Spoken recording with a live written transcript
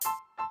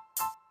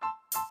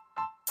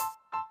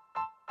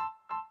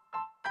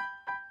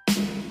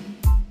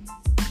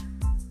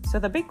So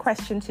the big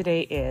question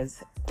today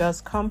is, does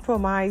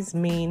compromise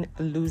mean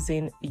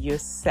losing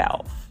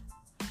yourself?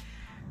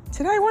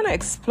 Today I want to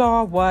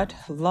explore what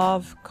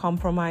love,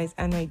 compromise,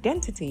 and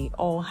identity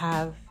all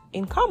have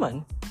in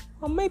common,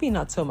 or maybe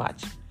not so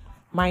much.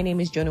 My name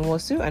is Joan,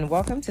 and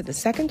welcome to the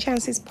Second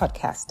Chances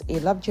podcast, a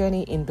love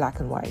journey in black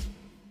and white.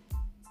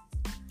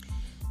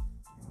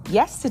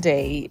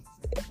 Yesterday,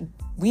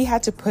 we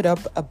had to put up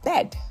a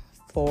bed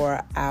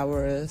for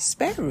our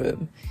spare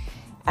room,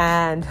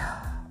 and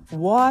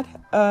what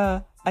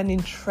an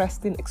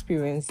interesting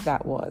experience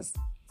that was.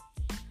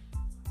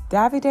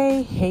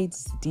 Davide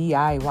hates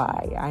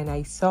DIY, and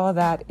I saw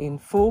that in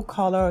full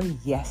color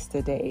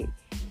yesterday.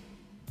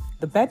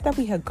 The bed that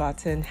we had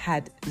gotten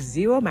had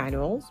 0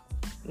 manuals.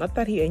 Not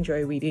that he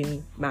enjoyed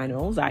reading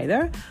manuals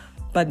either,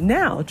 but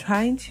now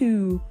trying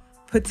to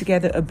put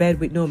together a bed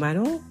with no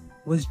manual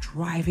was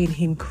driving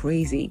him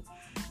crazy.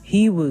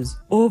 He was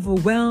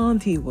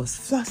overwhelmed, he was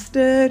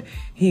flustered,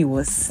 he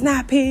was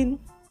snapping.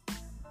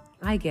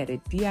 I get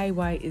it.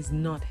 DIY is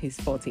not his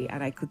forte,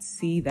 and I could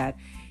see that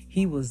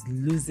he was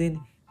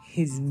losing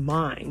his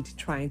mind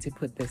trying to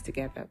put this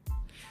together.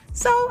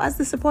 So, as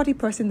the supportive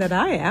person that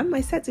I am, I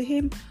said to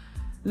him,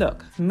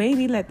 look,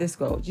 maybe let this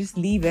go. Just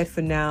leave it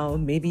for now.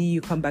 Maybe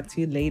you come back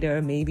to it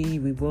later. Maybe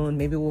we won't.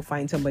 Maybe we'll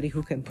find somebody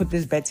who can put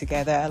this bed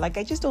together.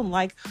 I just don't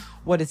like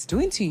what it's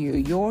doing to you.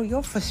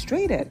 You're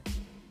frustrated.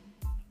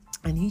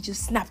 And he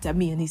just snapped at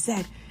me and he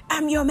said,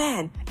 I'm your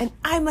man and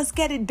I must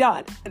get it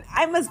done. And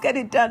I must get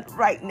it done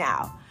right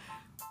now.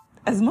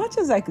 As much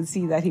as I could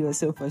see that he was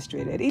so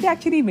frustrated, it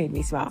actually made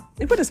me smile.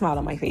 It put a smile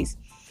on my face.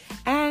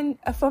 And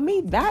for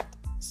me, that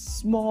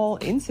small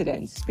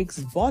incident speaks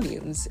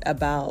volumes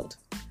about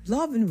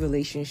love and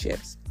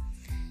relationships.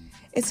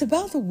 It's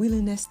about the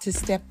willingness to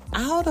step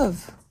out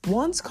of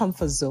one's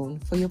comfort zone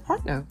for your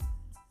partner.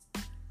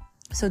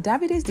 So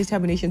Davide's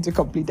determination to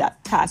complete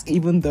that task,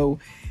 even though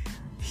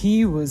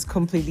he was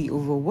completely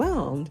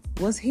overwhelmed,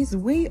 was his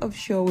way of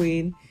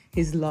showing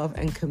his love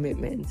and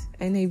commitment.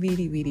 And I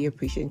really, really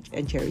appreciate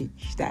and cherish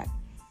that.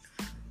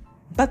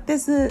 But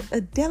there's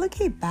a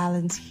delicate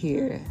balance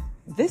here.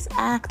 This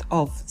act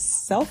of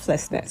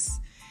selflessness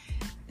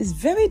is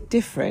very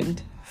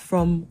different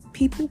from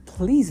people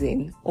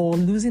pleasing or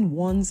losing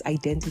one's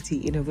identity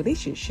in a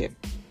relationship.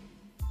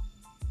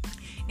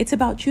 It's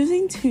about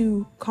choosing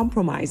to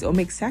compromise or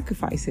make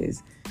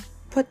sacrifices,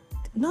 but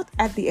not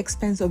at the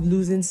expense of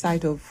losing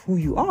sight of who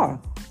you are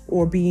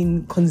or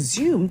being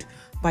consumed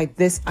by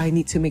this, I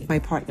need to make my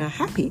partner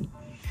happy.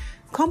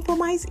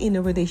 Compromise in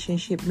a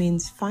relationship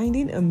means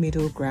finding a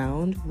middle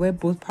ground where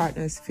both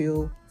partners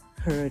feel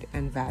heard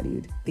and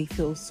valued. They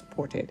feel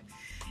supported.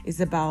 It's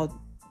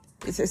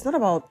not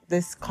about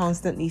this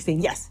constantly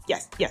saying, yes,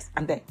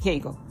 I'm there. Here you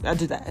go. I'll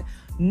do that.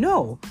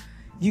 No,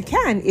 you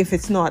can if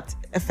it's not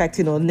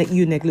affecting or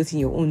you neglecting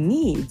your own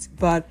needs.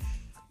 But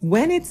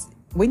when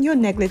you're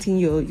neglecting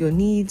your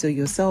needs or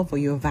yourself or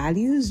your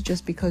values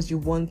just because you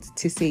want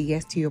to say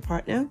yes to your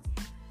partner,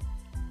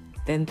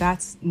 then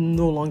that's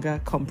no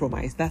longer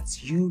compromise.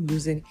 That's you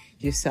losing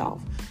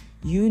yourself.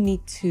 You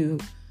need to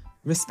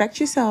respect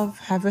yourself,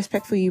 have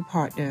respect for your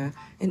partner,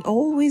 and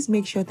always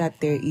make sure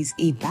that there is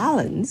a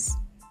balance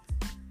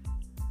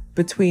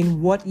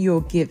between what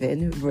you're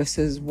given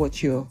versus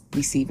what you're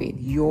receiving.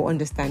 You're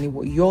understanding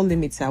what your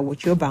limits are,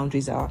 what your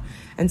boundaries are,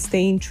 and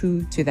staying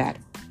true to that.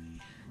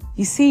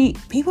 You see,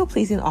 people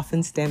pleasing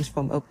often stems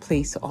from a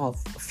place of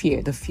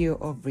fear, the fear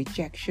of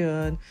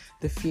rejection,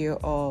 the fear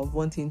of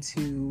wanting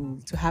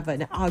to have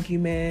an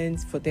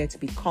argument, for there to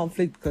be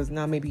conflict, because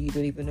now maybe you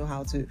don't even know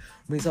how to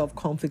resolve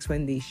conflicts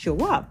when they show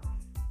up.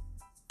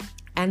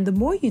 And the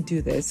more you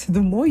do this,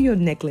 the more you're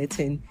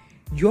neglecting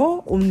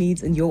your own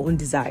needs and your own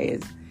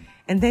desires.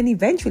 And then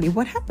eventually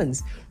what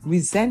happens?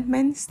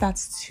 Resentment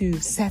starts to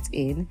set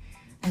in,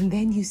 and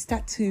then you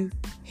start to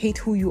hate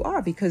who you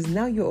are, because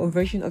now you're a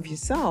version of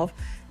yourself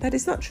that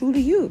is not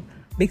truly you,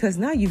 because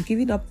now you've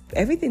given up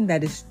everything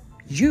that is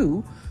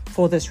you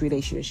for this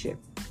relationship.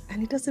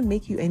 And it doesn't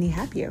make you any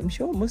happier. I'm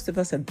sure most of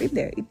us have been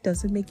there. It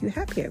doesn't make you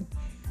happier.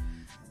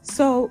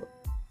 So,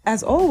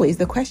 as always,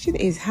 the question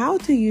is, how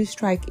do you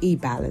strike a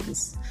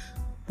balance?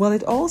 Well,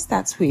 it all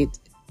starts with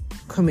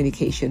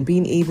communication,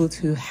 being able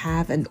to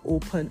have an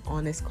open,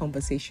 honest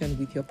conversation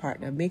with your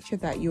partner. Make sure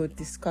that you're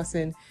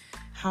discussing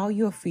how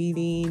you're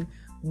feeling,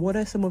 what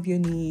are some of your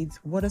needs,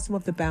 what are some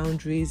of the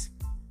boundaries,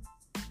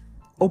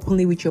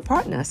 openly with your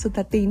partner, so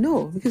that they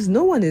know, because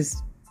no one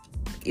is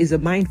a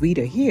mind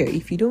reader here.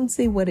 If you don't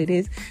say what it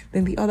is,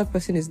 then the other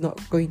person is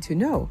not going to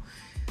know.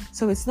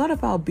 So it's not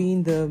about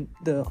being the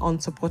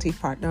unsupportive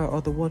partner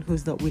or the one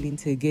who's not willing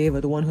to give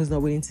or the one who's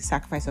not willing to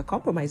sacrifice or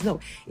compromise. No,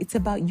 it's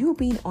about you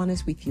being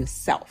honest with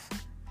yourself,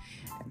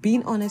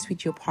 being honest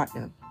with your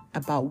partner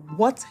about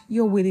what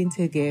you're willing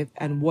to give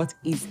and what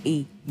is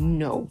a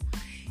no.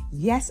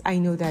 Yes, I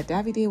know that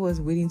Davide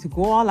was willing to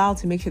go all out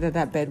to make sure that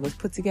that bed was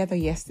put together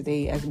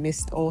yesterday,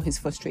 amidst all his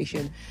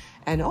frustration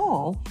and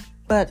all,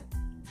 but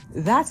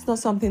that's not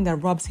something that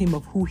robs him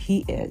of who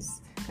he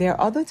is. There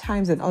are other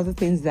times and other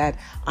things that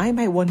I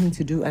might want him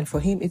to do, and for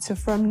him it's a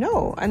firm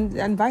no,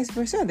 and vice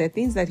versa. There are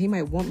things that he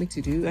might want me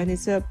to do, and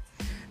it's a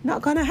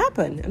not gonna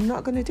happen. I'm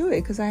not gonna do it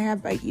because I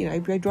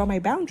draw my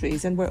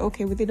boundaries, and we're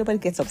okay with it. Nobody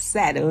gets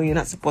upset. Oh, you're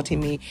not supporting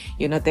me.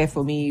 You're not there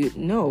for me.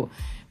 No,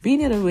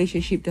 being in a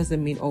relationship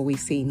doesn't mean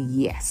always saying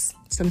yes.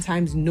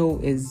 Sometimes no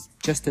is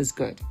just as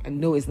good, and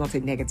no is not a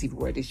negative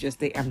word. It's just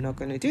that I'm not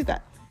gonna do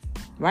that,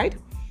 right?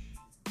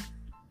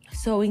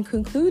 So in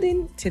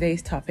concluding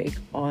today's topic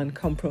on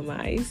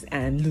compromise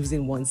and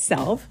losing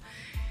oneself,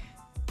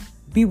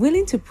 be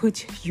willing to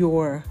put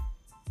your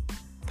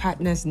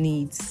partner's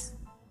needs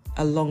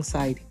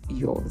alongside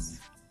yours.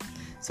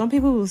 Some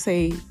people will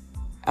say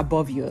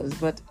above yours,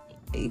 but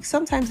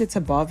sometimes it's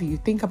above. You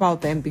think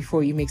about them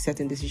before you make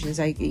certain decisions.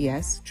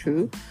 Yes,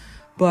 true.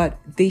 But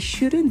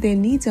their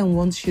needs and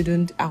wants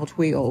shouldn't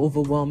outweigh or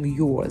overwhelm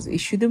yours. It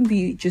shouldn't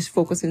be just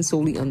focusing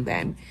solely on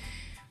them,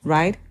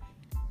 right?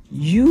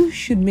 You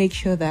should make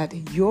sure that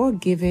you're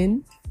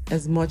giving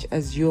as much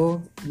as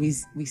you're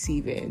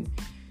receiving.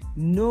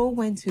 Know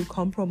when to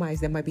compromise.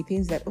 There might be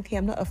things that, okay,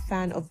 I'm not a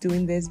fan of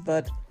doing this,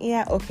 but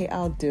yeah, okay,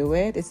 I'll do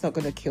it. It's not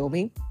going to kill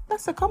me.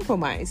 That's a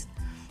compromise.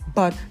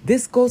 But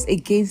this goes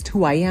against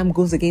who I am,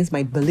 goes against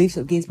my beliefs,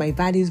 against my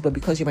values, but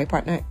because you're my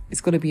partner,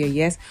 it's going to be a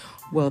yes.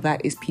 Well,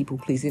 that is people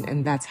pleasing,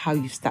 and that's how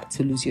you start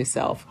to lose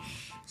yourself.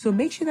 So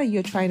make sure that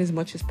you're trying as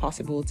much as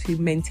possible to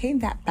maintain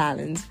that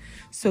balance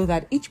so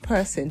that each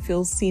person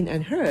feels seen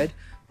and heard,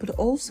 but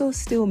also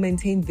still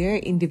maintain their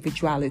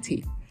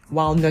individuality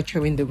while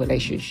nurturing the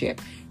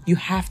relationship. You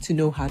have to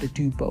know how to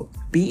do both.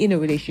 Be in a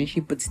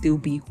relationship, but still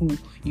be who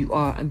you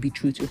are and be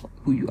true to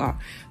who you are.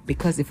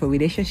 Because if a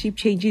relationship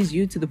changes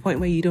you to the point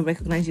where you don't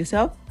recognize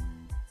yourself,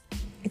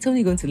 it's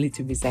only going to lead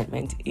to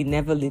resentment. It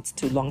never leads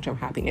to long-term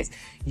happiness.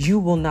 You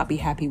will not be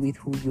happy with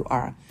who you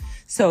are.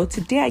 So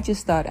today I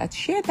just thought I'd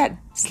share that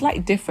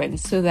slight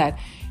difference so that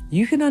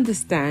you can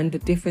understand the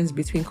difference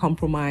between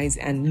compromise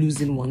and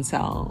losing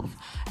oneself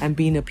and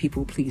being a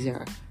people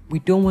pleaser. We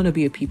don't want to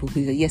be a people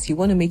pleaser. Yes, you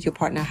want to make your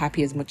partner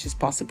happy as much as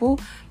possible,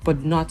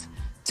 but not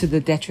to the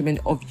detriment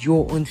of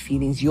your own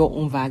feelings, your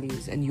own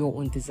values, and your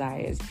own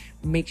desires.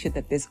 Make sure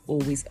that there's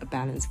always a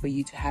balance for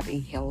you to have a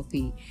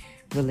healthy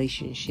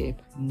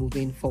relationship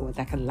moving forward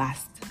that can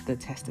last the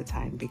test of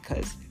time,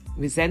 because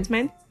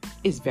resentment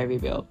is very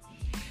real.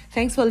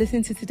 Thanks for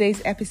listening to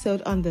today's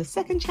episode on the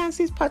Second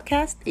Chances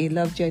podcast, a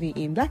love journey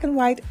in black and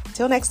white.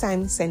 Till next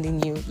time,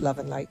 sending you love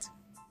and light.